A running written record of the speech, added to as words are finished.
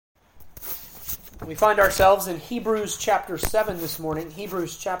We find ourselves in Hebrews chapter 7 this morning.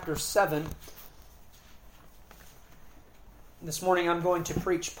 Hebrews chapter 7. This morning I'm going to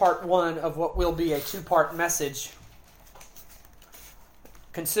preach part 1 of what will be a 2-part message,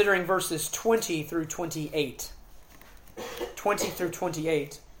 considering verses 20 through 28. 20 through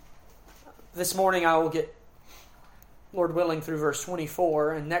 28. This morning I will get, Lord willing, through verse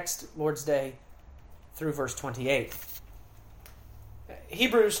 24, and next Lord's Day through verse 28.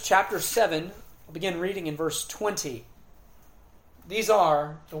 Hebrews chapter 7, I'll begin reading in verse 20. These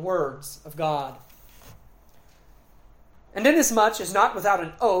are the words of God. And inasmuch as not without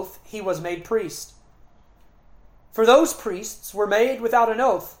an oath he was made priest. For those priests were made without an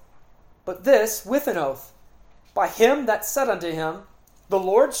oath, but this with an oath, by him that said unto him, The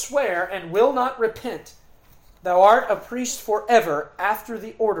Lord sware and will not repent, Thou art a priest forever after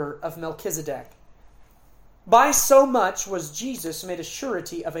the order of Melchizedek. By so much was Jesus made a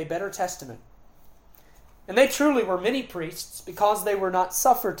surety of a better testament. And they truly were many priests, because they were not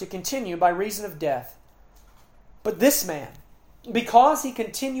suffered to continue by reason of death. But this man, because he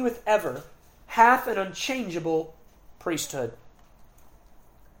continueth ever, hath an unchangeable priesthood.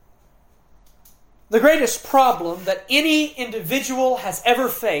 The greatest problem that any individual has ever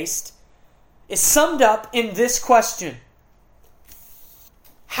faced is summed up in this question: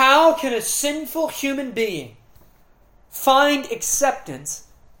 how can a sinful human being find acceptance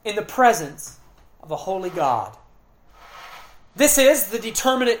in the presence of a holy God? This is the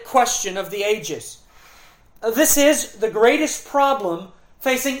determinate question of the ages. This is the greatest problem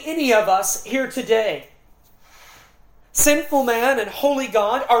facing any of us here today. Sinful man and holy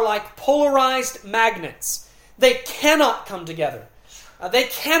God are like polarized magnets. They cannot come together. They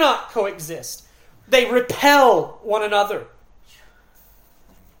cannot coexist. They repel one another.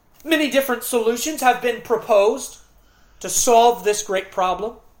 Many different solutions have been proposed to solve this great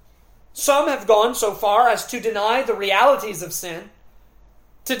problem. Some have gone so far as to deny the realities of sin,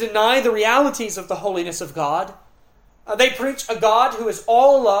 to deny the realities of the holiness of God. They preach a God who is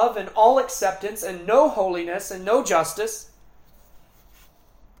all love and all acceptance and no holiness and no justice.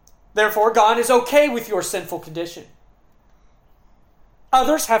 Therefore, God is okay with your sinful condition.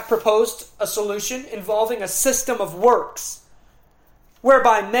 Others have proposed a solution involving a system of works,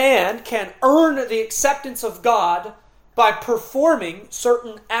 whereby man can earn the acceptance of God by performing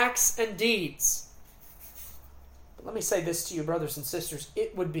certain acts and deeds. But let me say this to you, brothers and sisters.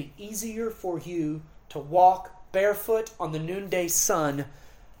 It would be easier for you to walk barefoot on the noonday sun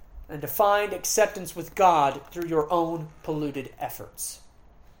than to find acceptance with God through your own polluted efforts.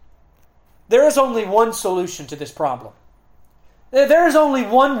 There is only one solution to this problem. There is only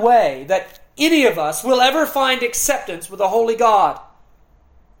one way that any of us will ever find acceptance with a holy God.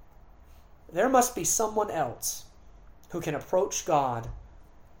 There must be someone else who can approach God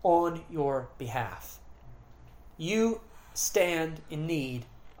on your behalf. You stand in need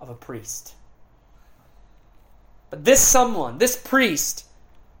of a priest. But this someone, this priest,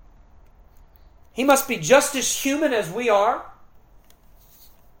 he must be just as human as we are,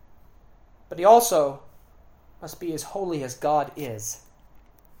 but he also must be as holy as God is,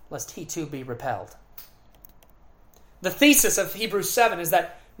 lest he too be repelled. The thesis of Hebrews 7 is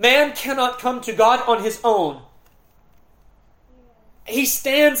that man cannot come to God on his own. He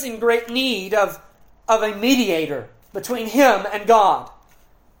stands in great need of a mediator between him and God.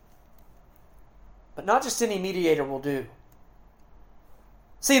 But not just any mediator will do.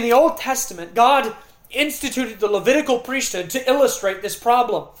 See, in the Old Testament, God instituted the Levitical priesthood to illustrate this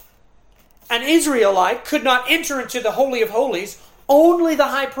problem. An Israelite could not enter into the Holy of Holies, only the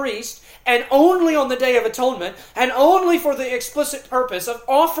high priest, and only on the Day of Atonement, and only for the explicit purpose of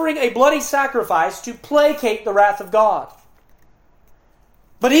offering a bloody sacrifice to placate the wrath of God.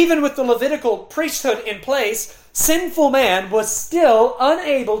 But even with the Levitical priesthood in place, sinful man was still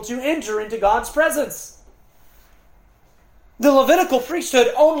unable to enter into God's presence. The Levitical priesthood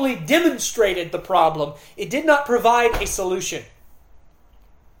only demonstrated the problem. It did not provide a solution.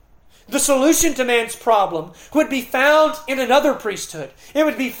 The solution to man's problem would be found in another priesthood. It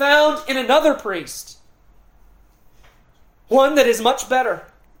would be found in another priest. One that is much better.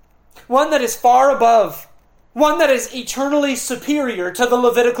 One that is far above. One that is eternally superior to the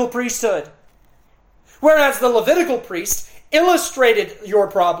Levitical priesthood. Whereas the Levitical priest illustrated your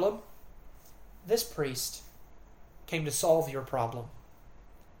problem, this priest came to solve your problem.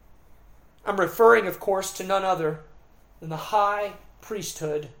 I'm referring, of course, to none other than the high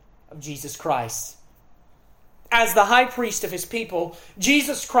priesthood of Jesus Christ. As the high priest of his people,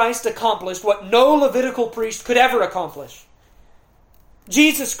 Jesus Christ accomplished what no Levitical priest could ever accomplish.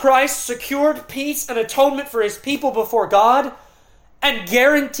 Jesus Christ secured peace and atonement for his people before God and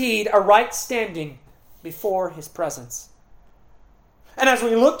guaranteed a right standing before His presence. And as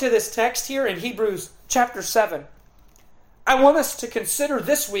we look to this text here in Hebrews chapter 7, I want us to consider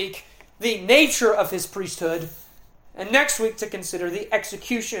this week the nature of His priesthood, and next week to consider the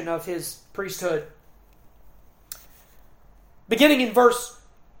execution of His priesthood. Beginning in verse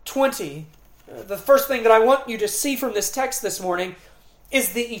 20, the first thing that I want you to see from this text this morning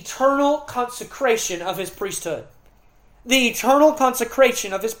is the eternal consecration of His priesthood. The eternal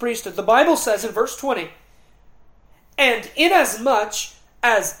consecration of His priesthood. The Bible says in verse 20, "And inasmuch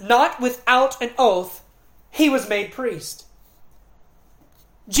as not without an oath He was made priest."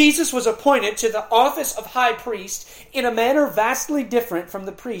 Jesus was appointed to the office of high priest in a manner vastly different from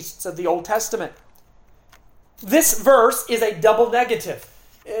the priests of the Old Testament. This verse is a double negative.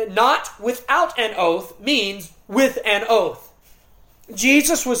 Not without an oath means with an oath.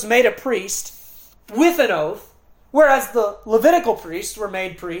 Jesus was made a priest with an oath, whereas the Levitical priests were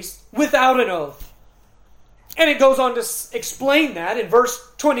made priests without an oath. And it goes on to explain that in verse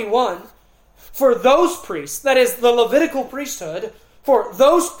 21. For those priests, that is the Levitical priesthood, for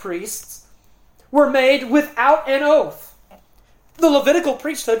those priests were made without an oath. The Levitical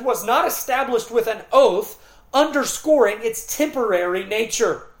priesthood was not established with an oath, underscoring its temporary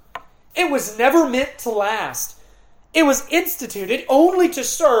nature. It was never meant to last. It was instituted only to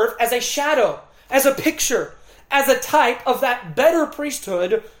serve as a shadow, as a picture, as a type of that better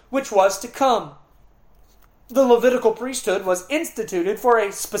priesthood which was to come. The Levitical priesthood was instituted for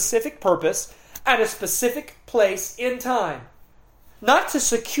a specific purpose at a specific place in time. Not to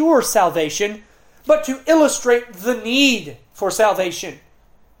secure salvation, but to illustrate the need for salvation.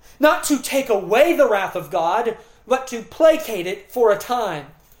 Not to take away the wrath of God, but to placate it for a time.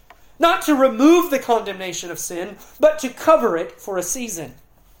 Not to remove the condemnation of sin, but to cover it for a season.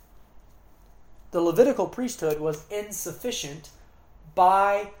 The Levitical priesthood was insufficient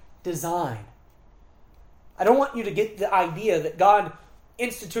by design. I don't want you to get the idea that God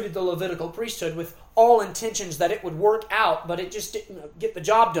instituted the Levitical priesthood with all intentions that it would work out, but it just didn't get the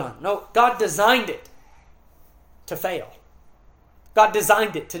job done. No, God designed it to fail. God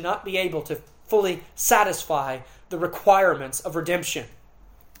designed it to not be able to fully satisfy the requirements of redemption.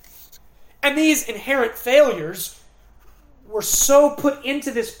 And these inherent failures were so put into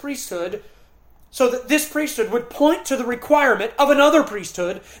this priesthood so that this priesthood would point to the requirement of another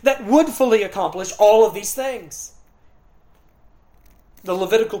priesthood that would fully accomplish all of these things. The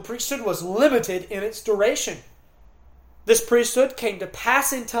Levitical priesthood was limited in its duration. This priesthood came to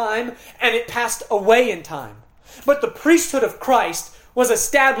pass in time, and it passed away in time. But the priesthood of Christ was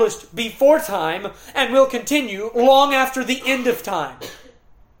established before time and will continue long after the end of time.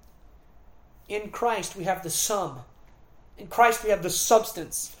 In Christ we have the sum. In Christ we have the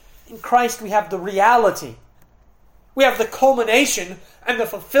substance. In Christ we have the reality. We have the culmination and the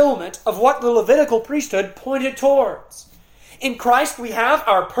fulfillment of what the Levitical priesthood pointed towards. In Christ we have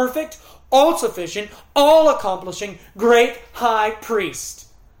our perfect, all-sufficient, all-accomplishing, great high priest.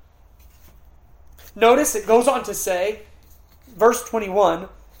 Notice it goes on to say, verse 21,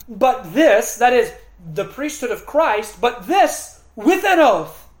 but this, that is, the priesthood of Christ, but this with an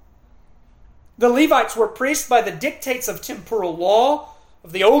oath. The Levites were priests by the dictates of temporal law,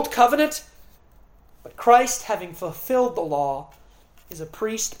 of the old covenant, but Christ, having fulfilled the law, is a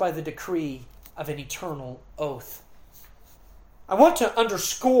priest by the decree of an eternal oath. I want to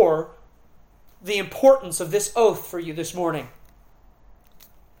underscore the importance of this oath for you this morning.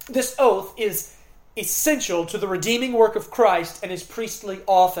 This oath is essential to the redeeming work of Christ and His priestly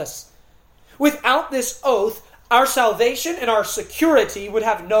office. Without this oath, our salvation and our security would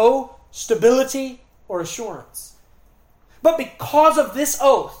have no stability or assurance. But because of this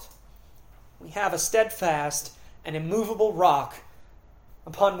oath, we have a steadfast and immovable rock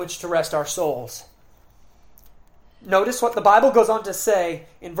upon which to rest our souls. Notice what the Bible goes on to say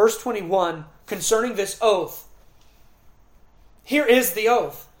in verse 21 concerning this oath. Here is the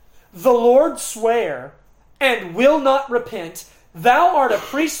oath. The Lord sware and will not repent. Thou art a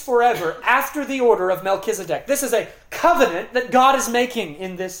priest forever after the order of Melchizedek. This is a covenant that God is making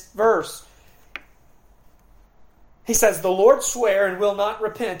in this verse. He says, the Lord sware and will not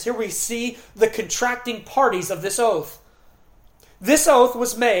repent. Here we see the contracting parties of this oath. This oath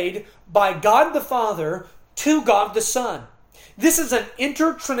was made by God the Father to God the Son. This is an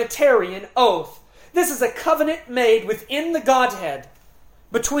intertrinitarian oath. This is a covenant made within the Godhead,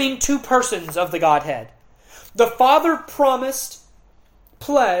 between two persons of the Godhead. The Father promised,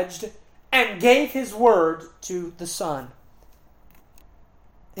 pledged, and gave His word to the Son.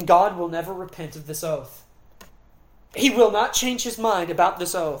 And God will never repent of this oath. He will not change His mind about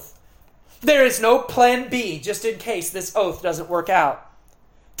this oath. There is no plan B just in case this oath doesn't work out.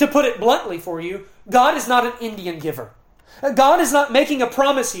 To put it bluntly for you, God is not an Indian giver. God is not making a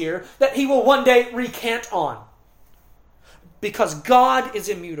promise here that he will one day recant on. Because God is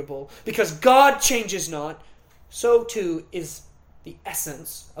immutable, because God changes not, so too is the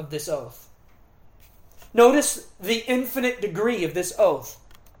essence of this oath. Notice the infinite degree of this oath.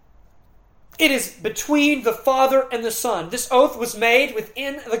 It is between the Father and the Son. This oath was made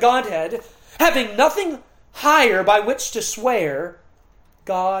within the Godhead, having nothing higher by which to swear.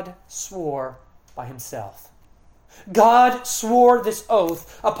 God swore by himself. God swore this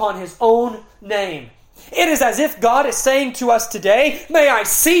oath upon his own name. It is as if God is saying to us today, may I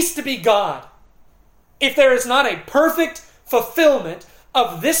cease to be God, if there is not a perfect fulfillment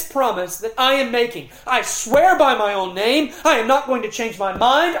of this promise that I am making. I swear by my own name, I am not going to change my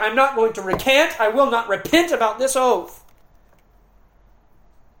mind, I am not going to recant, I will not repent about this oath.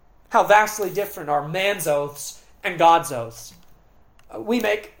 How vastly different are man's oaths and God's oaths. We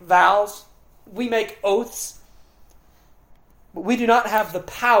make vows, we make oaths, but we do not have the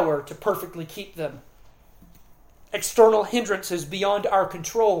power to perfectly keep them. External hindrances beyond our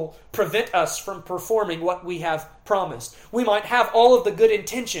control prevent us from performing what we have promised. We might have all of the good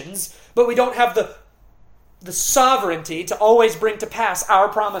intentions, but we don't have the sovereignty to always bring to pass our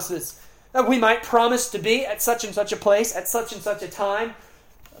promises. We might promise to be at such and such a place at such and such a time,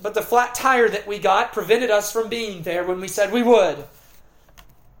 but the flat tire that we got prevented us from being there when we said we would.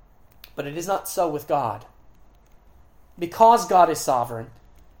 But it is not so with God. Because God is sovereign,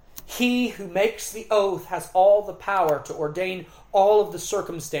 he who makes the oath has all the power to ordain all of the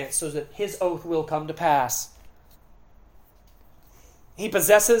circumstance so that his oath will come to pass. He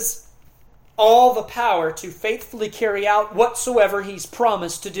possesses all the power to faithfully carry out whatsoever he's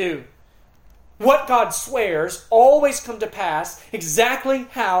promised to do. What God swears always come to pass exactly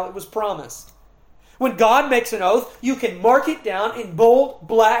how it was promised. When God makes an oath, you can mark it down in bold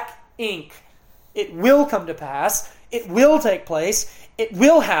black ink. It will come to pass. It will take place. It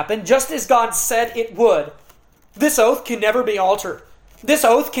will happen just as God said it would. This oath can never be altered. This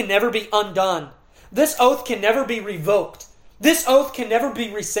oath can never be undone. This oath can never be revoked. This oath can never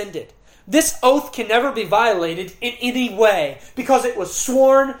be rescinded. This oath can never be violated in any way because it was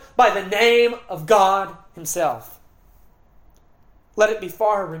sworn by the name of God himself. Let it be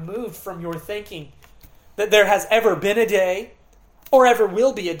far removed from your thinking that there has ever been a day or ever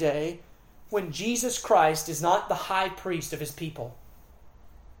will be a day when Jesus Christ is not the high priest of his people.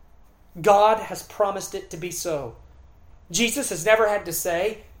 God has promised it to be so. Jesus has never had to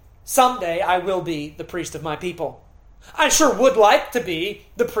say, someday I will be the priest of my people. I sure would like to be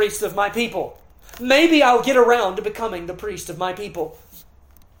the priest of my people. Maybe I'll get around to becoming the priest of my people.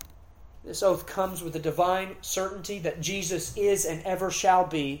 This oath comes with the divine certainty that Jesus is and ever shall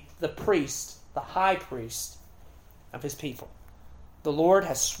be the priest, the high priest of his people. The Lord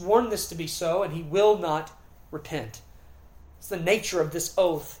has sworn this to be so, and he will not repent. It's the nature of this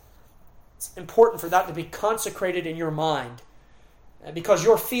oath. It's important for that to be consecrated in your mind, because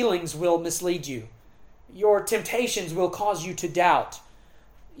your feelings will mislead you. Your temptations will cause you to doubt.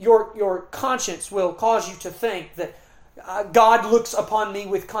 Your conscience will cause you to think that God looks upon me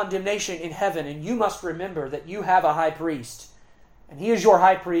with condemnation in heaven, and you must remember that you have a high priest, and he is your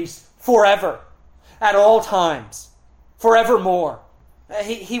high priest forever, at all times, forevermore.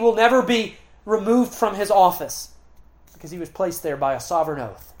 He will never be removed from his office because he was placed there by a sovereign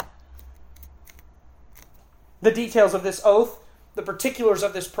oath. The details of this oath, the particulars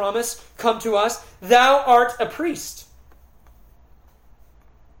of this promise come to us. Thou art a priest.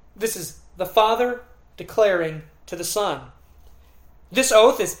 This is the Father declaring to the Son. This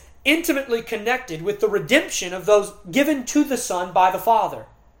oath is intimately connected with the redemption of those given to the Son by the Father.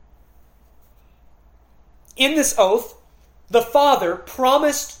 In this oath, the Father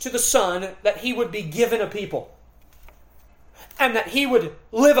promised to the Son that he would be given a people, and that he would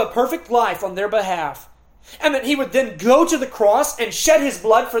live a perfect life on their behalf, and that he would then go to the cross and shed his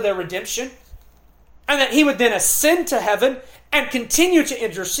blood for their redemption, and that he would then ascend to heaven and continue to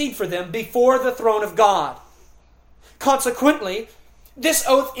intercede for them before the throne of God. Consequently, this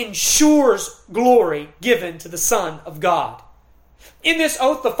oath ensures glory given to the Son of God. In this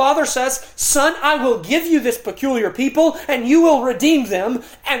oath, the Father says, Son, I will give you this peculiar people, and you will redeem them,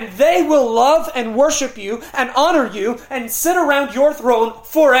 and they will love and worship you, and honor you, and sit around your throne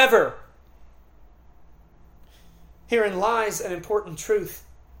forever. Herein lies an important truth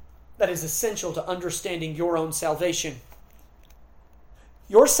that is essential to understanding your own salvation.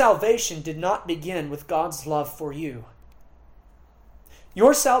 Your salvation did not begin with God's love for you.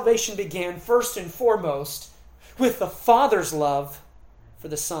 Your salvation began first and foremost with the Father's love for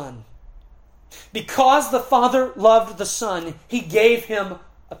the Son. Because the Father loved the Son, He gave Him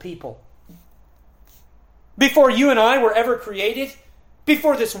a people. Before you and I were ever created,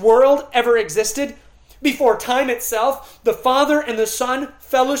 before this world ever existed, before time itself, the Father and the Son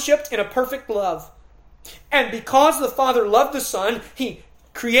fellowshipped in a perfect love. And because the Father loved the Son, He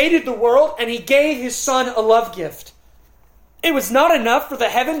created the world and He gave His Son a love gift. It was not enough for the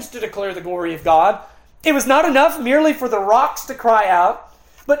heavens to declare the glory of God. It was not enough merely for the rocks to cry out.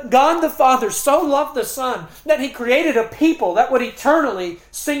 But God the Father so loved the Son that He created a people that would eternally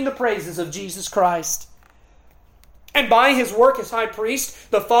sing the praises of Jesus Christ. And by His work as high priest,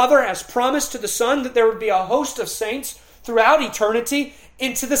 the Father has promised to the Son that there would be a host of saints throughout eternity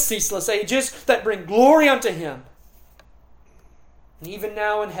into the ceaseless ages that bring glory unto Him. And even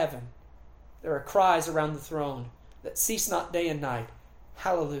now in heaven, there are cries around the throne that cease not day and night.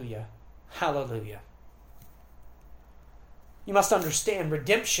 Hallelujah, hallelujah. You must understand,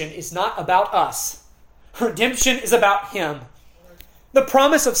 redemption is not about us. Redemption is about Him. The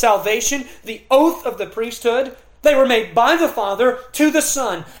promise of salvation, the oath of the priesthood, they were made by the Father to the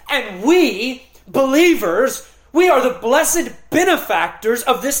Son. And we, believers, we are the blessed benefactors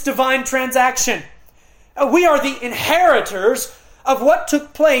of this divine transaction. We are the inheritors of what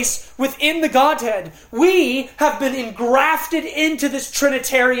took place within the Godhead. We have been engrafted into this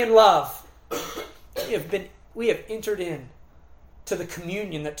Trinitarian love. We have entered in to the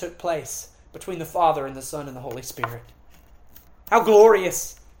communion that took place between the Father and the Son and the Holy Spirit. How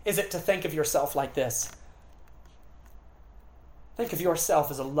glorious is it to think of yourself like this? Think of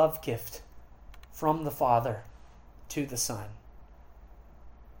yourself as a love gift from the Father to the Son.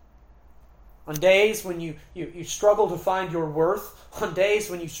 On days when you struggle to find your worth, on days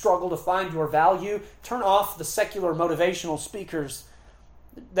when you struggle to find your value, turn off the secular motivational speakers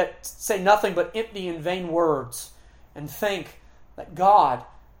that say nothing but empty and vain words and think that God,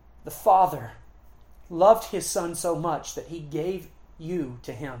 the Father, loved His Son so much that He gave you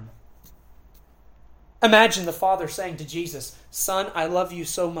to Him. Imagine the Father saying to Jesus, Son, I love you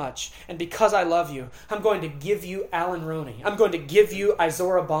so much, and because I love you, I'm going to give you Alan Roney. I'm going to give you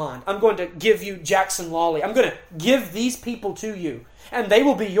Izora Bond. I'm going to give you Jackson Lawley. I'm going to give these people to you, and they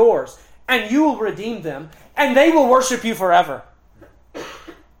will be yours, and you will redeem them, and they will worship you forever. And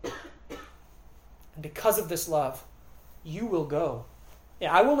because of this love, you will go.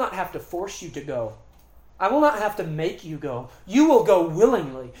 Yeah, I will not have to force you to go. I will not have to make you go. You will go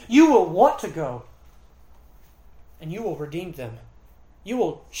willingly. You will want to go. And you will redeem them. You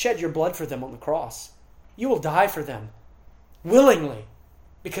will shed your blood for them on the cross. You will die for them willingly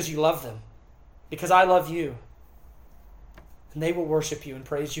because you love them, because I love you. And they will worship you and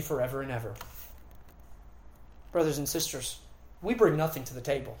praise you forever and ever. Brothers and sisters, we bring nothing to the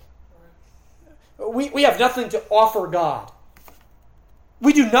table. We have nothing to offer God.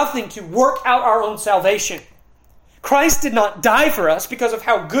 We do nothing to work out our own salvation. Christ did not die for us because of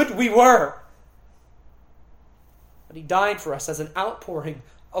how good we were. But He died for us as an outpouring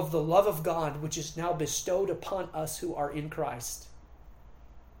of the love of God, which is now bestowed upon us who are in Christ.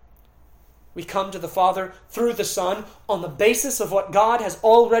 We come to the Father through the Son on the basis of what God has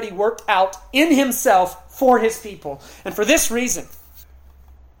already worked out in Himself for His people. And for this reason,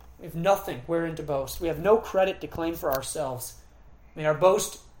 we have nothing wherein to boast. We have no credit to claim for ourselves. May our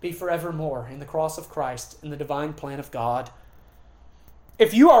boast be forevermore in the cross of Christ and the divine plan of God.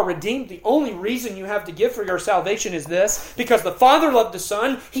 If you are redeemed, the only reason you have to give for your salvation is this: because the Father loved the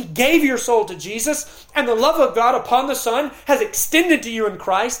Son, He gave your soul to Jesus, and the love of God upon the Son has extended to you in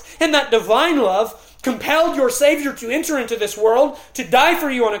Christ, and that divine love compelled your Savior to enter into this world, to die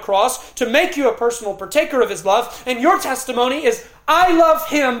for you on a cross, to make you a personal partaker of His love, and your testimony is, I love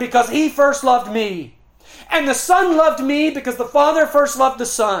Him because He first loved me. And the Son loved me because the Father first loved the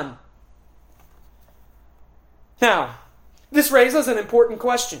Son. Now, this raises an important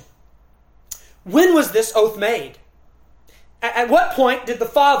question. When was this oath made? At what point did the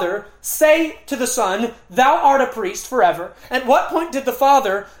Father say to the Son, Thou art a priest forever? At what point did the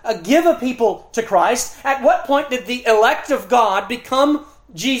Father give a people to Christ? At what point did the elect of God become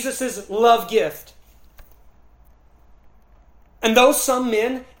Jesus' love gift? And though some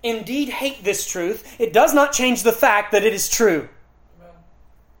men indeed hate this truth, it does not change the fact that it is true.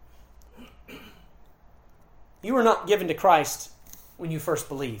 You were not given to Christ when you first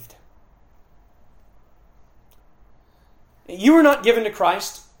believed. You were not given to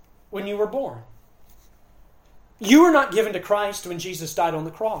Christ when you were born. You were not given to Christ when Jesus died on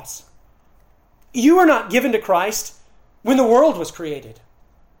the cross. You were not given to Christ when the world was created.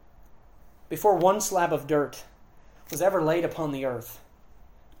 Before one slab of dirt was ever laid upon the earth,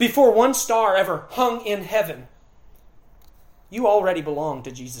 before one star ever hung in heaven, you already belonged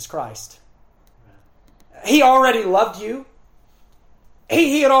to Jesus Christ. He already loved you.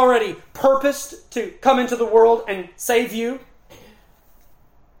 He had already purposed to come into the world and save you.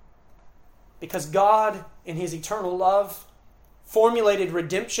 Because God, in His eternal love, formulated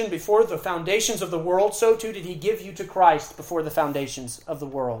redemption before the foundations of the world, so too did He give you to Christ before the foundations of the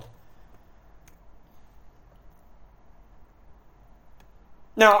world.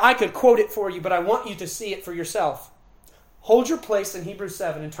 Now, I could quote it for you, but I want you to see it for yourself. Hold your place in Hebrews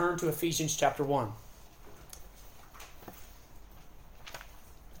 7 and turn to Ephesians chapter 1.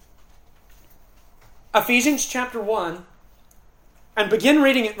 Ephesians chapter 1, and begin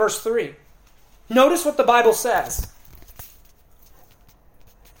reading at verse 3. Notice what the Bible says.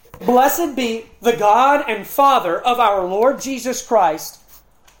 Blessed be the God and Father of our Lord Jesus Christ,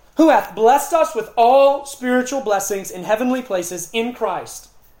 who hath blessed us with all spiritual blessings in heavenly places in Christ,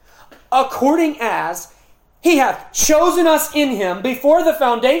 according as He hath chosen us in Him before the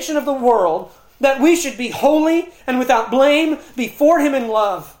foundation of the world, that we should be holy and without blame before Him in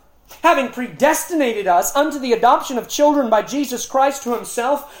love, having predestinated us unto the adoption of children by Jesus Christ to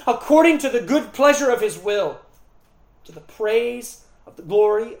Himself, according to the good pleasure of His will, to the praise of the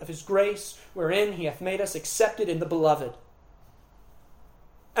glory of His grace, wherein He hath made us accepted in the Beloved.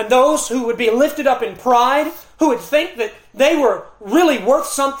 And those who would be lifted up in pride, who would think that they were really worth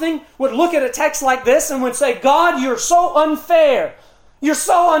something, would look at a text like this and would say, God, you're so unfair. You're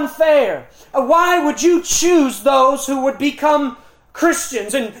so unfair. Why would you choose those who would become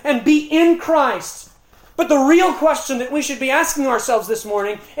Christians and be in Christ? But the real question that we should be asking ourselves this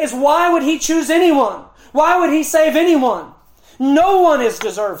morning is, why would He choose anyone? Why would He save anyone? No one is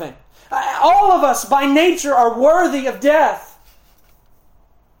deserving. All of us by nature are worthy of death.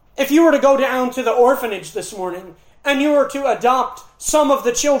 If you were to go down to the orphanage this morning and you were to adopt some of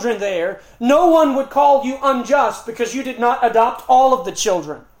the children there, no one would call you unjust because you did not adopt all of the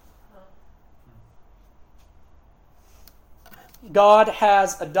children. God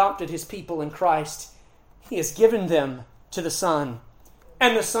has adopted His people in Christ. He has given them to the Son,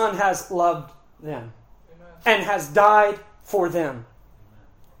 and the Son has loved them. Amen. And has died for them,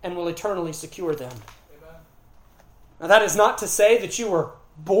 and will eternally secure them. Amen. Now, that is not to say that you were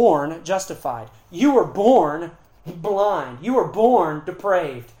born justified. You were born blind. You were born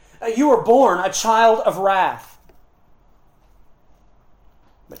depraved. You were born a child of wrath.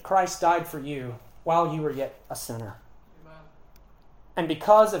 But Christ died for you while you were yet a sinner. Amen. And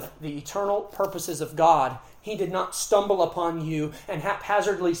because of the eternal purposes of God, He did not stumble upon you and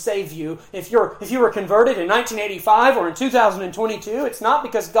haphazardly save you. If you were converted in 1985 or in 2022, it's not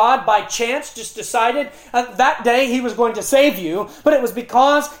because God by chance just decided that day He was going to save you, but it was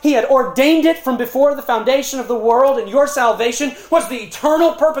because He had ordained it from before the foundation of the world, and your salvation was the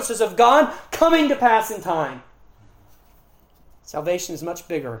eternal purposes of God coming to pass in time. Salvation is much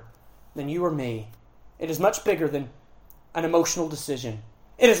bigger than you or me. It is much bigger than an emotional decision.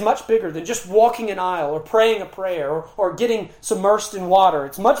 It is much bigger than just walking an aisle or praying a prayer or getting submersed in water.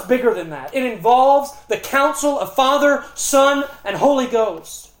 It's much bigger than that. It involves the counsel of Father, Son, and Holy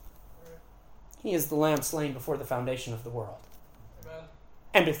Ghost. He is the Lamb slain before the foundation of the world. Amen.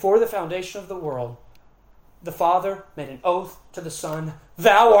 And before the foundation of the world, the Father made an oath to the Son,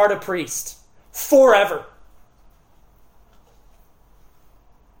 "Thou art a priest forever."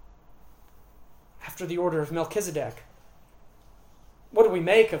 After the order of Melchizedek. What do we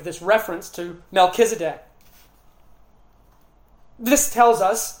make of this reference to Melchizedek? This tells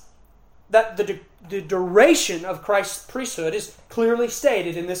us that the duration of Christ's priesthood is clearly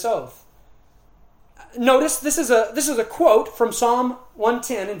stated in this oath. Notice this is a quote from Psalm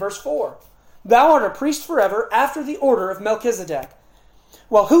 110 in verse 4. "Thou art a priest forever after the order of Melchizedek."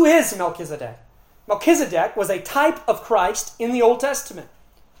 Well, who is Melchizedek? Melchizedek was a type of Christ in the Old Testament.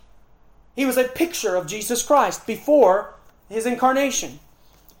 He was a picture of Jesus Christ before His incarnation.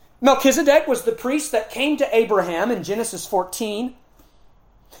 Melchizedek was the priest that came to Abraham in Genesis 14.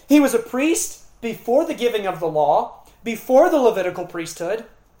 He was a priest before the giving of the law, before the Levitical priesthood.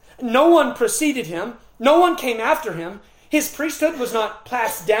 No one preceded him. No one came after him. His priesthood was not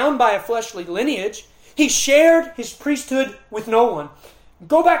passed down by a fleshly lineage. He shared his priesthood with no one.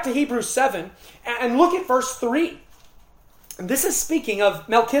 Go back to Hebrews 7 and look at verse 3. And this is speaking of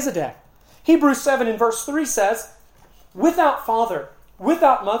Melchizedek. Hebrews 7 in verse 3 says, "Without father,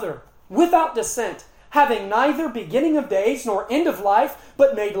 without mother, without descent, having neither beginning of days nor end of life,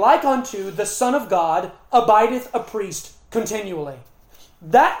 but made like unto the Son of God, abideth a priest continually."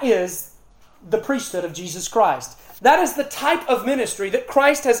 That is the priesthood of Jesus Christ. That is the type of ministry that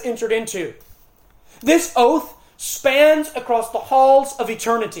Christ has entered into. This oath spans across the halls of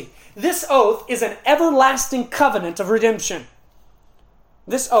eternity. This oath is an everlasting covenant of redemption.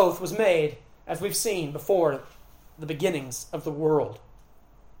 This oath was made as we've seen before the beginnings of the world.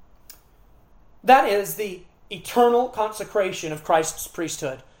 That is the eternal consecration of Christ's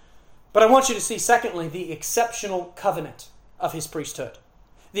priesthood. But I want you to see, secondly, the exceptional covenant of his priesthood.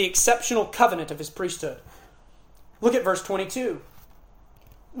 The exceptional covenant of his priesthood. Look at verse 22.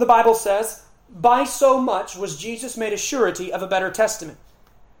 The Bible says, "By so much was Jesus made a surety of a better testament."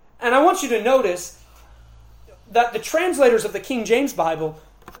 And I want you to notice that the translators of the King James Bible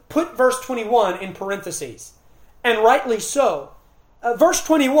put verse 21 in parentheses, and rightly so. Verse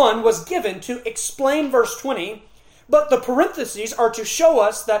 21 was given to explain verse 20, but the parentheses are to show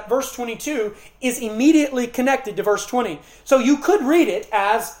us that verse 22 is immediately connected to verse 20. So you could read it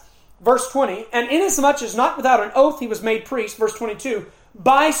as verse 20, "And inasmuch as not without an oath he was made priest," verse 22,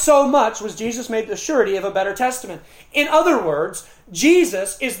 "by so much was Jesus made the surety of a better testament." In other words,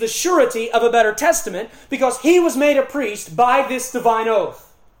 Jesus is the surety of a better testament because he was made a priest by this divine oath.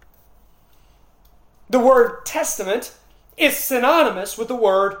 The word testament is synonymous with the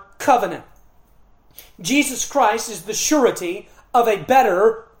word covenant. Jesus Christ is the surety of a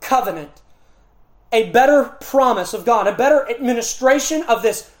better covenant, a better promise of God, a better administration of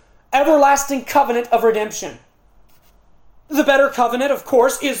this everlasting covenant of redemption. The better covenant, of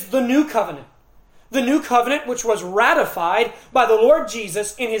course, is the new covenant. The new covenant which was ratified by the Lord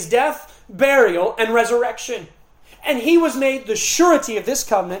Jesus in his death, burial, and resurrection. And he was made the surety of this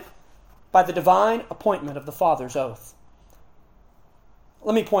covenant by the divine appointment of the Father's oath.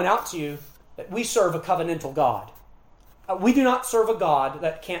 Let me point out to you that we serve a covenantal God. We do not serve a God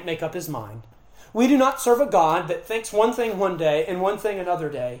that can't make up his mind. We do not serve a God that thinks one thing one day and one thing another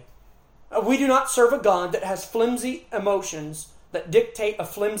day. We do not serve a God that has flimsy emotions that dictate a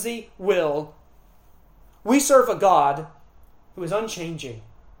flimsy will. We serve a God who is unchanging,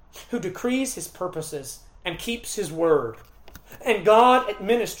 who decrees his purposes and keeps his word. And God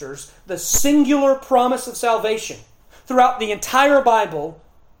administers the singular promise of salvation throughout the entire Bible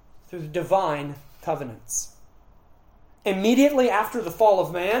through the divine covenants. Immediately after the fall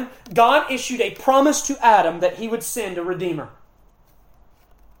of man, God issued a promise to Adam that he would send a Redeemer.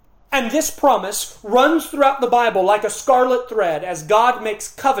 And this promise runs throughout the Bible like a scarlet thread as God makes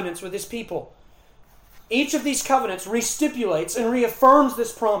covenants with his people. Each of these covenants restipulates and reaffirms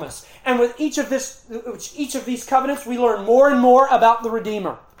this promise. And with each of these covenants, we learn more and more about the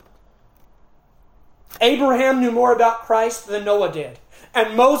Redeemer. Abraham knew more about Christ than Noah did.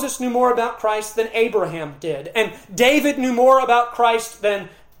 And Moses knew more about Christ than Abraham did. And David knew more about Christ than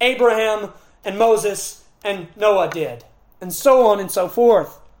Abraham and Moses and Noah did. And so on and so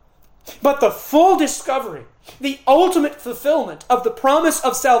forth. But the full discovery, the ultimate fulfillment of the promise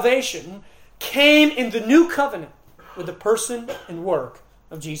of salvation came in the new covenant with the person and work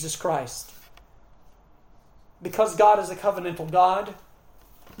of Jesus Christ. Because God is a covenantal God,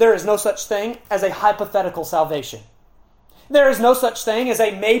 there is no such thing as a hypothetical salvation. There is no such thing as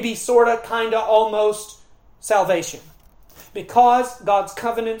a maybe, sorta, kinda, almost salvation. Because God's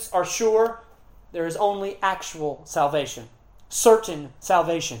covenants are sure, there is only actual salvation, certain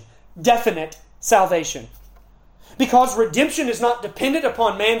salvation, definite salvation. Because redemption is not dependent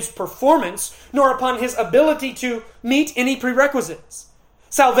upon man's performance, nor upon his ability to meet any prerequisites.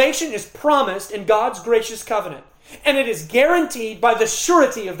 Salvation is promised in God's gracious covenant, and it is guaranteed by the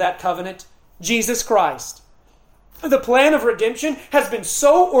surety of that covenant, Jesus Christ. The plan of redemption has been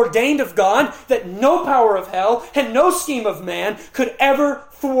so ordained of God that no power of hell and no scheme of man could ever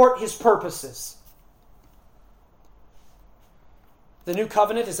thwart his purposes. The new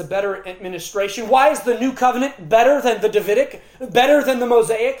covenant is a better administration. Why is the new covenant better than the Davidic, better than the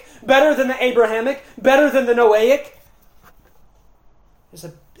Mosaic, better than the Abrahamic, better than the Noahic?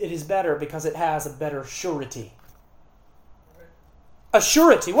 It is better because it has a better surety. A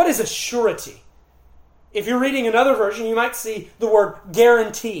surety. What is a surety? If you're reading another version, you might see the word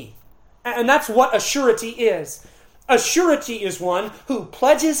guarantee. And that's what a surety is. A surety is one who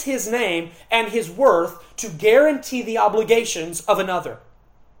pledges his name and his worth to guarantee the obligations of another.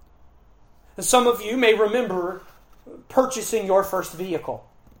 And some of you may remember purchasing your first vehicle.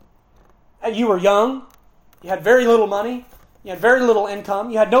 You were young, you had very little money, you had very little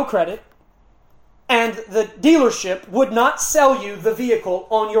income, you had no credit, and the dealership would not sell you the vehicle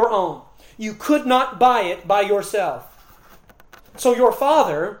on your own. You could not buy it by yourself. So your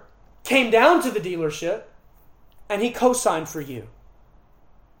father came down to the dealership and he co-signed for you.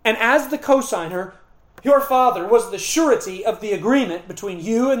 And as the co-signer, your father was the surety of the agreement between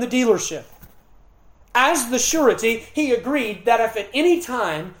you and the dealership. As the surety, he agreed that if at any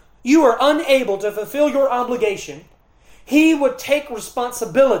time you are unable to fulfill your obligation, he would take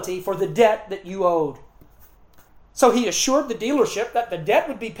responsibility for the debt that you owed. So he assured the dealership that the debt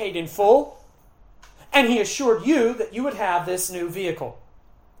would be paid in full And He assured you that you would have this new vehicle.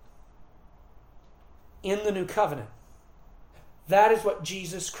 In the new covenant, that is what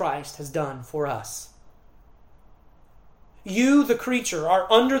Jesus Christ has done for us. You, the creature,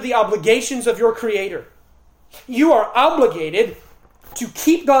 are under the obligations of your Creator. You are obligated to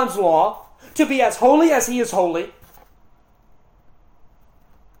keep God's law, to be as holy as He is holy.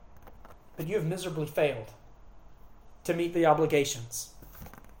 But you have miserably failed to meet the obligations.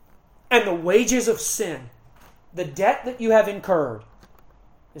 And the wages of sin, the debt that you have incurred,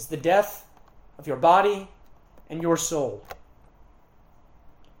 is the death of your body and your soul.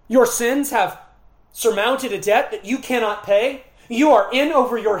 Your sins have surmounted a debt that you cannot pay. You are in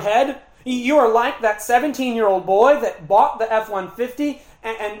over your head. You are like that 17-year-old boy that bought the F-150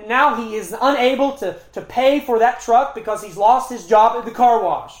 and now he is unable to pay for that truck because he's lost his job at the car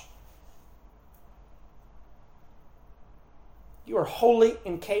wash. You are wholly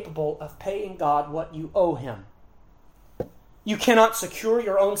incapable of paying God what you owe Him. You cannot secure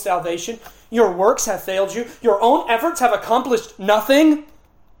your own salvation. Your works have failed you. Your own efforts have accomplished nothing.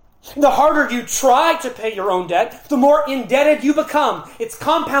 The harder you try to pay your own debt, the more indebted you become. It's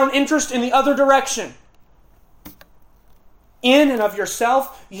compound interest in the other direction. In and of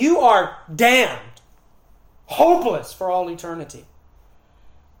yourself, you are damned, hopeless for all eternity.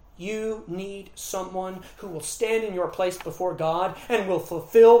 You need someone who will stand in your place before God and will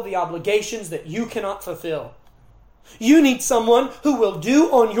fulfill the obligations that you cannot fulfill. You need someone who will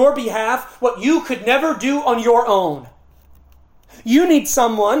do on your behalf what you could never do on your own. You need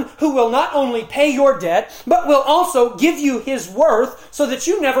someone who will not only pay your debt, but will also give you His worth so that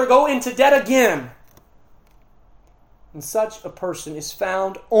you never go into debt again. And such a person is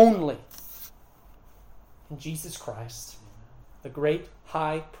found only in Jesus Christ, the great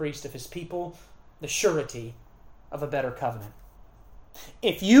high priest of His people, the surety of a better covenant.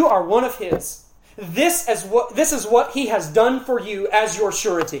 If you are one of His, this is what He has done for you as your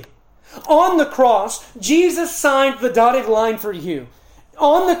surety. On the cross, Jesus signed the dotted line for you.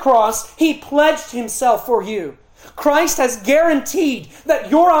 On the cross, He pledged Himself for you. Christ has guaranteed that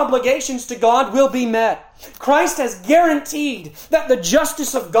your obligations to God will be met. Christ has guaranteed that the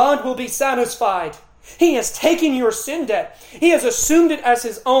justice of God will be satisfied. He has taken your sin debt. He has assumed it as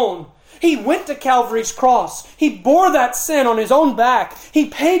His own. He went to Calvary's cross. He bore that sin on His own back. He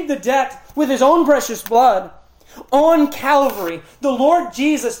paid the debt with His own precious blood. On Calvary, the Lord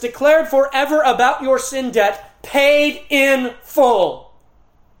Jesus declared forever about your sin debt, paid in full.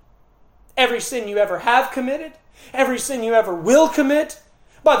 Every sin you ever have committed, every sin you ever will commit,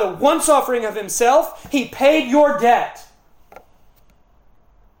 by the once offering of Himself, He paid your debt.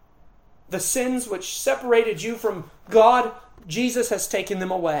 The sins which separated you from God, Jesus has taken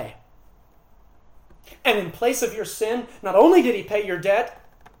them away. And in place of your sin, not only did He pay your debt,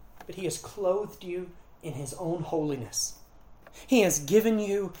 but He has clothed you in His own holiness. He has given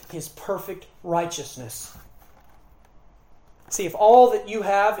you His perfect righteousness. See, if all that you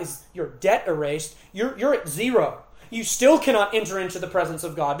have is your debt erased, you're at zero. You still cannot enter into the presence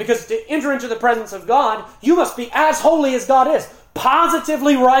of God. Because to enter into the presence of God, you must be as holy as God is.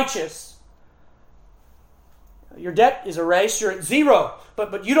 Positively righteous. Your debt is erased, you're at zero.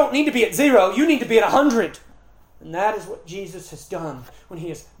 But you don't need to be at zero, you need to be at 100. And that is what Jesus has done when He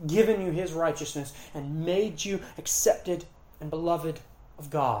has given you His righteousness and made you accepted and beloved of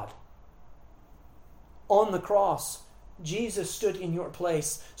God. On the cross, Jesus stood in your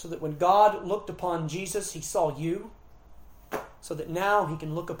place so that when God looked upon Jesus, He saw you, so that now He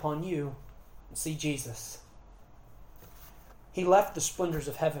can look upon you and see Jesus. He left the splendors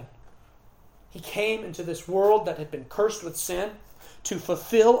of heaven. He came into this world that had been cursed with sin to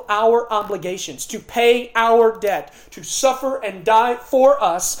fulfill our obligations, to pay our debt, to suffer and die for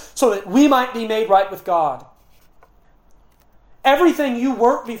us so that we might be made right with God. Everything you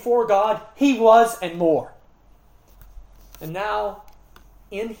weren't before God, He was and more. And now,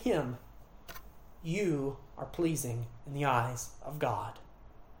 in Him, you are pleasing in the eyes of God.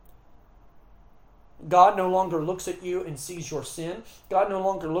 God no longer looks at you and sees your sin. God no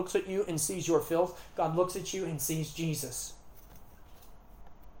longer looks at you and sees your filth. God looks at you and sees Jesus.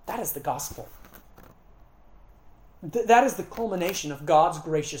 That is the gospel. That is the culmination of God's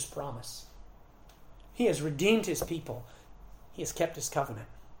gracious promise. He has redeemed His people. He has kept His covenant.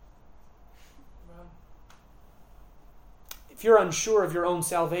 If you're unsure of your own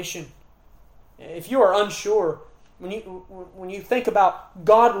salvation, if you are unsure, when you think about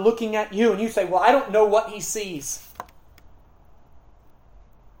God looking at you and you say, well, I don't know what He sees,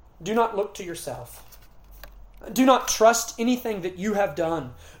 do not look to yourself. Do not trust anything that you have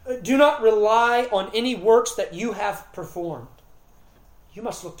done. Do not rely on any works that you have performed. You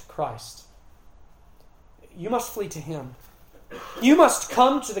must look to Christ. you must flee to him. You must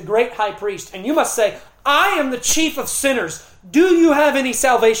come to the great high priest, and you must say, I am the chief of sinners. Do you have any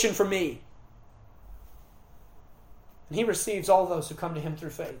salvation for me? And he receives all those who come to him through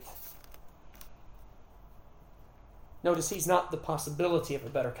faith. Notice he's not the possibility of a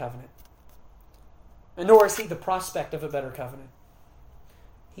better covenant. And nor is he the prospect of a better covenant.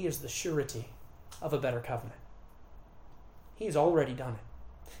 He is the surety of a better covenant. He has already done it.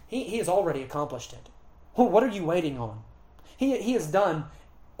 He has already accomplished it. Well, what are you waiting on? He has done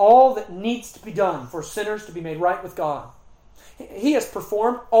all that needs to be done for sinners to be made right with God. He has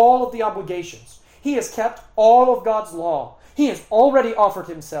performed all of the obligations. He has kept all of God's law. He has already offered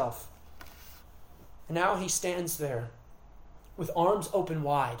himself. And now he stands there with arms open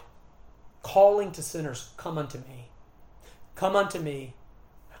wide, calling to sinners, come unto me. Come unto me.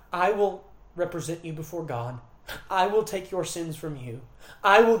 I will represent you before God. I will take your sins from you.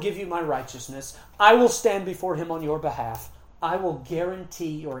 I will give you my righteousness. I will stand before him on your behalf. I will guarantee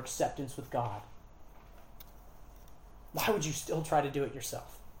your acceptance with God. Why would you still try to do it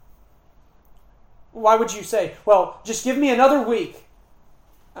yourself? Why would you say, well, just give me another week.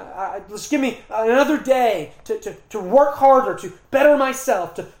 Just give me another day to work harder, to better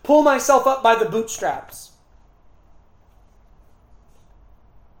myself, to pull myself up by the bootstraps.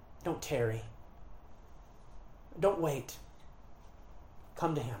 Don't tarry. Don't wait.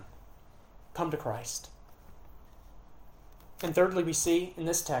 Come to him. Come to Christ. And thirdly, we see in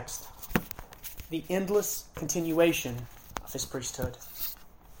this text the endless continuation of his priesthood.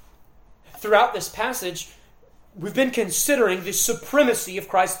 Throughout this passage, we've been considering the supremacy of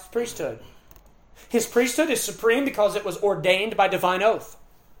Christ's priesthood. His priesthood is supreme because it was ordained by divine oath.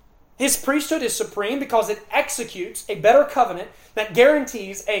 His priesthood is supreme because it executes a better covenant that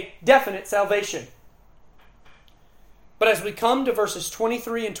guarantees a definite salvation. But as we come to verses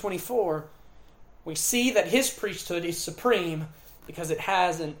 23 and 24, we see that his priesthood is supreme because it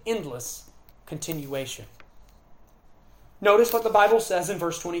has an endless continuation. Notice what the Bible says in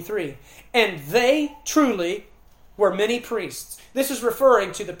verse 23. And they truly were many priests. This is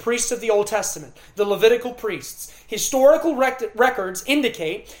referring to the priests of the Old Testament, the Levitical priests. Historical records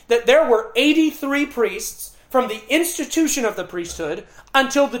indicate that there were 83 priests from the institution of the priesthood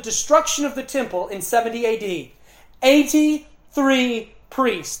until the destruction of the temple in 70 AD. 83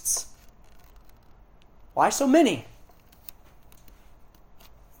 priests. Why so many?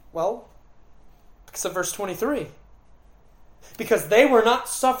 Well, because of verse 23. Because they were not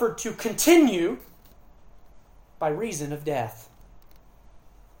suffered to continue by reason of death.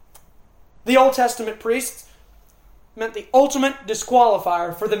 The Old Testament priests meant the ultimate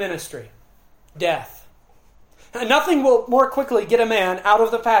disqualifier for the ministry. Death. And nothing will more quickly get a man out of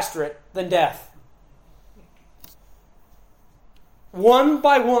the pastorate than death. One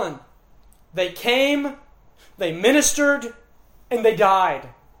by one, they came, they ministered, and they died.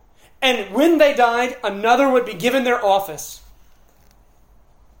 And when they died, another would be given their office.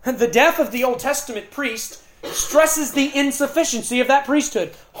 The death of the Old Testament priest stresses the insufficiency of that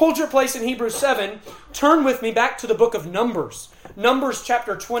priesthood. Hold your place in Hebrews 7. Turn with me back to the book of Numbers. Numbers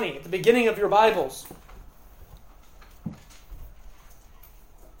chapter 20, at the beginning of your Bibles.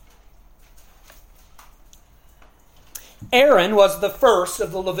 Aaron was the first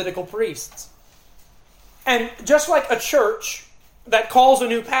of the Levitical priests. And just like a church that calls a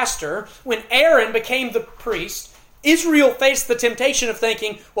new pastor, when Aaron became the priest, Israel faced the temptation of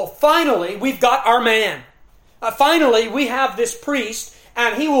thinking, well, finally, we've got our man. Finally, we have this priest,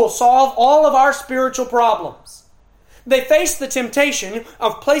 and he will solve all of our spiritual problems. They faced the temptation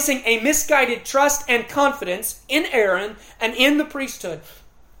of placing a misguided trust and confidence in Aaron and in the priesthood.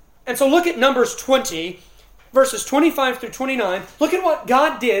 And so look at Numbers 20, verses 25 through 29. Look at what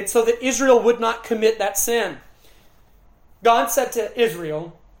God did so that Israel would not commit that sin. God said to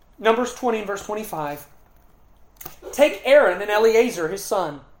Israel, Numbers 20 and verse 25, take Aaron and Eleazar his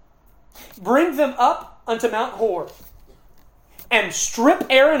son, bring them up unto Mount Hor, and strip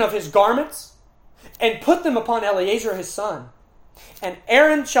Aaron of his garments, and put them upon Eleazar his son. And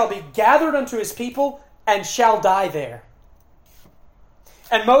Aaron shall be gathered unto his people, and shall die there.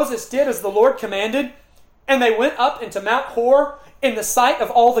 And Moses did as the Lord commanded, and they went up into Mount Hor in the sight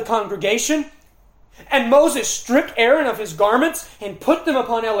of all the congregation. And Moses stripped Aaron of his garments and put them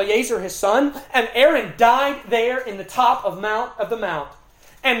upon Eleazar his son. And Aaron died there in the top of the mount.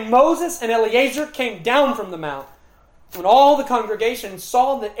 And Moses and Eleazar came down from the mount. When all the congregation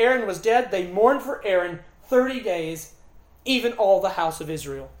saw that Aaron was dead, they mourned for Aaron 30 days, even all the house of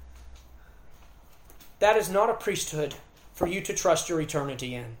Israel. That is not a priesthood for you to trust your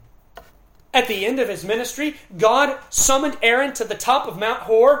eternity in. At the end of his ministry, God summoned Aaron to the top of Mount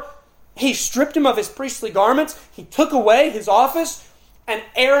Hor. He stripped him of his priestly garments. He took away his office. And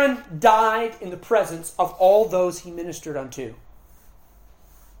Aaron died in the presence of all those he ministered unto.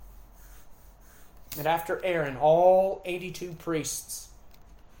 And after Aaron, all 82 priests,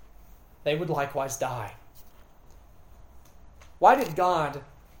 they would likewise die. Why did God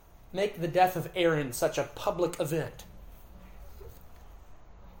make the death of Aaron such a public event?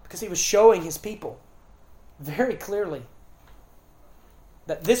 Because he was showing his people very clearly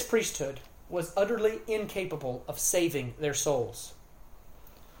that this priesthood was utterly incapable of saving their souls.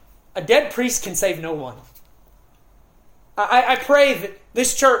 A dead priest can save no one. I pray that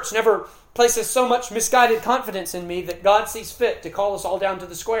this church never places so much misguided confidence in me that God sees fit to call us all down to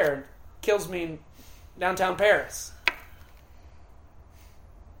the square and kills me in downtown Paris.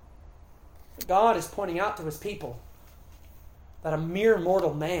 God is pointing out to his people that a mere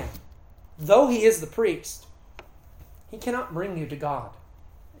mortal man, though he is the priest, he cannot bring you to God.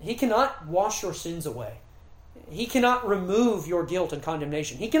 He cannot wash your sins away. He cannot remove your guilt and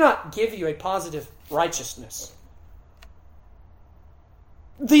condemnation. He cannot give you a positive righteousness.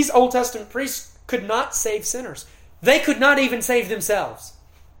 These Old Testament priests could not save sinners. They could not even save themselves.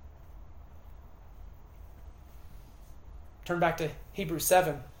 Turn back to Hebrews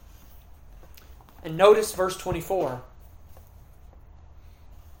 7 and notice verse 24.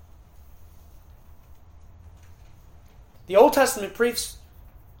 The Old Testament priests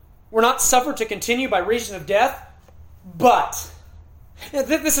were not suffered to continue by reason of death, but,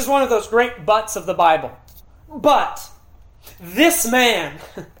 this is one of those great buts of the Bible, but this man,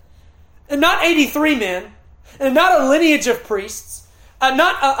 and not 83 men, and not a lineage of priests,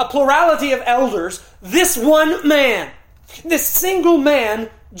 not a plurality of elders, this one man, this single man,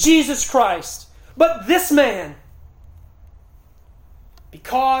 Jesus Christ, but this man,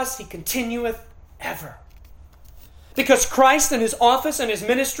 because he continueth ever. Because Christ and his office and his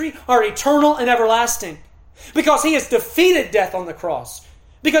ministry are eternal and everlasting. Because he has defeated death on the cross.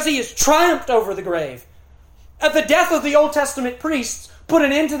 Because he has triumphed over the grave. At the death of the Old Testament priests put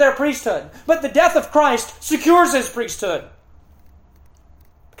an end to their priesthood. But the death of Christ secures his priesthood.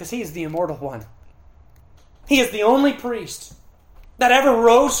 Because he is the immortal one. He is the only priest that ever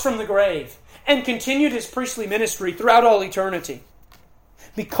rose from the grave and continued his priestly ministry throughout all eternity.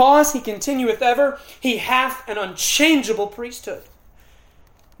 Because he continueth ever, he hath an unchangeable priesthood.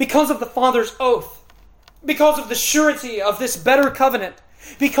 Because of the Father's oath, because of the surety of this better covenant,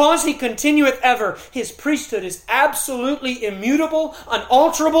 because he continueth ever, his priesthood is absolutely immutable,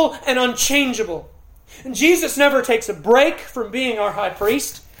 unalterable, and unchangeable. And Jesus never takes a break from being our high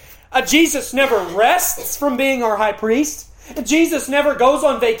priest. Jesus never rests from being our high priest. Jesus never goes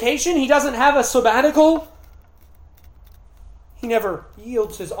on vacation. He doesn't have a sabbatical. He never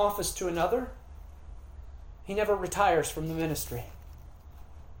yields his office to another. He never retires from the ministry.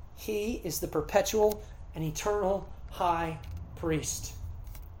 He is the perpetual and eternal high priest.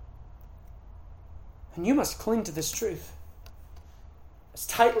 And you must cling to this truth as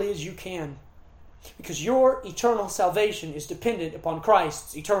tightly as you can, because your eternal salvation is dependent upon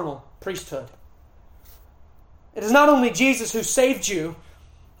Christ's eternal priesthood. It is not only Jesus who saved you,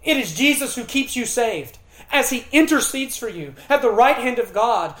 it is Jesus who keeps you saved, as he intercedes for you at the right hand of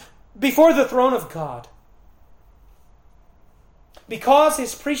God, before the throne of God. Because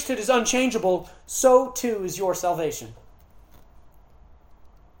his priesthood is unchangeable, so too is your salvation.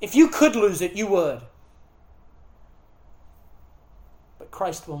 If you could lose it, you would. But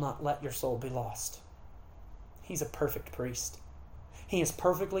Christ will not let your soul be lost. He's a perfect priest. He has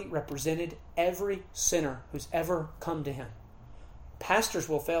perfectly represented every sinner who's ever come to him. Pastors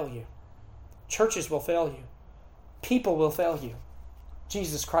will fail you. Churches will fail you. People will fail you.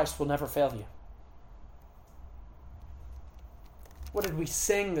 Jesus Christ will never fail you. What did we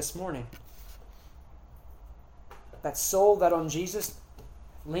sing this morning? That soul that on Jesus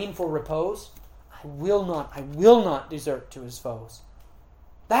lean for repose, I will not desert to his foes.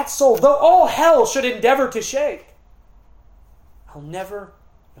 That soul, though all hell should endeavor to shake, I'll never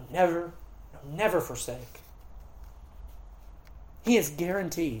forsake. He is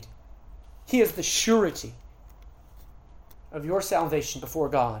guaranteed. He is the surety of your salvation before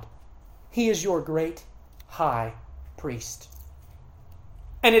God. He is your great high priest.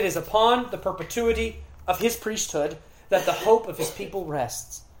 And it is upon the perpetuity of his priesthood that the hope of his people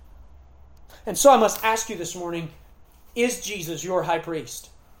rests. And so I must ask you this morning, is Jesus your high priest?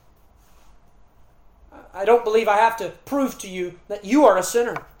 I don't believe I have to prove to you that you are a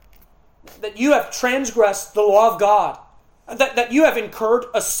sinner, that you have transgressed the law of God, that you have incurred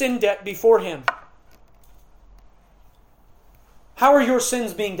a sin debt before him. How are your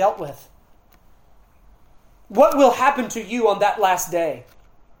sins being dealt with? What will happen to you on that last day?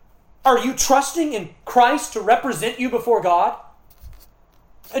 Are you trusting in Christ to represent you before God?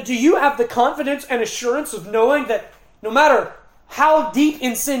 Do you have the confidence and assurance of knowing that no matter how deep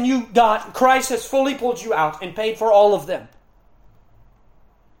in sin you got, Christ has fully pulled you out and paid for all of them?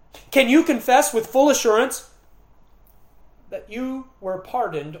 Can you confess with full assurance that you were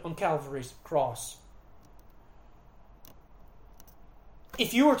pardoned on Calvary's cross?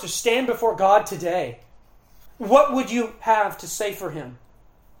 If you were to stand before God today, what would you have to say for Him?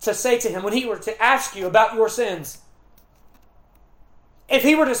 To say to Him when He were to ask you about your sins? If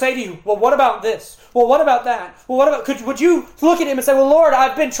He were to say to you, well, what about this? Well, what about that? Well, what about... Would you look at Him and say, well, Lord,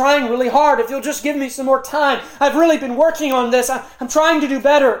 I've been trying really hard. If You'll just give me some more time. I've really been working on this. I'm trying to do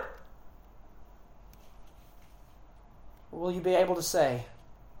better. Or will you be able to say,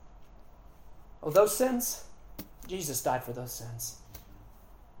 oh, those sins? Jesus died for those sins.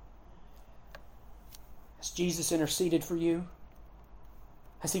 Has Jesus interceded for you?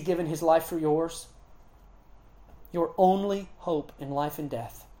 Has He given His life for yours? Your only hope in life and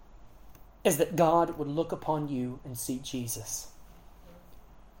death is that God would look upon you and see Jesus.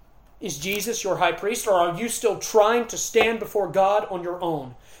 Is Jesus your high priest, or are you still trying to stand before God on your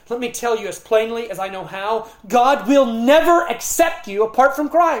own? Let me tell you as plainly as I know how, God will never accept you apart from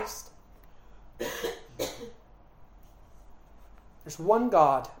Christ. There's one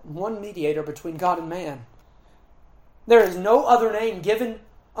God, one mediator between God and man. There is no other name given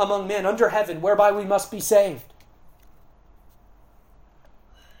among men under heaven whereby we must be saved.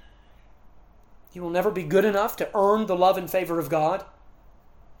 You will never be good enough to earn the love and favor of God.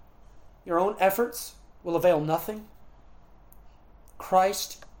 Your own efforts will avail nothing.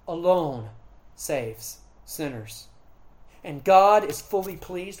 Christ alone saves sinners. And God is fully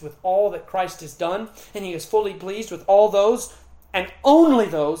pleased with all that Christ has done, and He is fully pleased with all those and only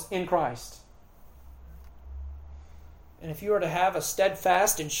those in Christ. And if you are to have a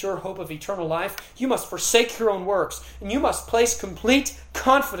steadfast and sure hope of eternal life, you must forsake your own works, and you must place complete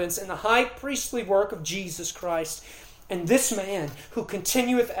confidence in the high priestly work of Jesus Christ. And this man who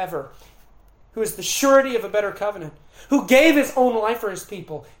continueth ever, who is the surety of a better covenant, who gave His own life for His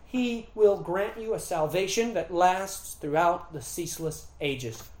people, He will grant you a salvation that lasts throughout the ceaseless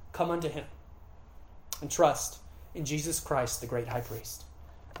ages. Come unto Him and trust in Jesus Christ, the great high priest.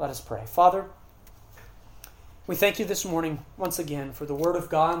 Let us pray. Father, we thank You this morning once again for the Word of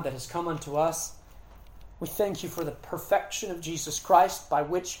God that has come unto us. We thank You for the perfection of Jesus Christ by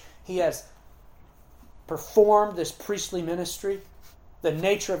which He has performed this priestly ministry, the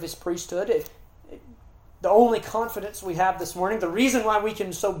nature of His priesthood. The only confidence we have this morning, the reason why we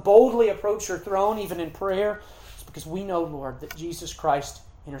can so boldly approach Your throne even in prayer, is because we know, Lord, that Jesus Christ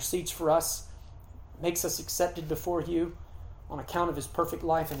intercedes for us, makes us accepted before You on account of His perfect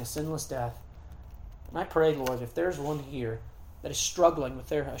life and His sinless death. And I pray, Lord, if there's one here that is struggling with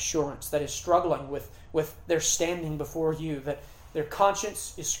their assurance, that is struggling with their standing before You, that their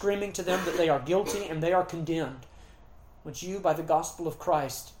conscience is screaming to them that they are guilty and they are condemned, would You, by the gospel of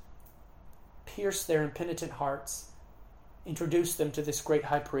Christ, pierce their impenitent hearts, introduce them to this great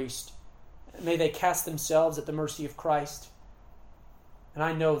high priest. May they cast themselves at the mercy of Christ. And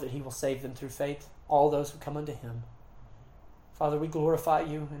I know that He will save them through faith, all those who come unto Him. Father, we glorify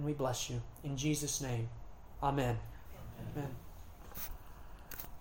You and we bless You. In Jesus' name, amen. Amen.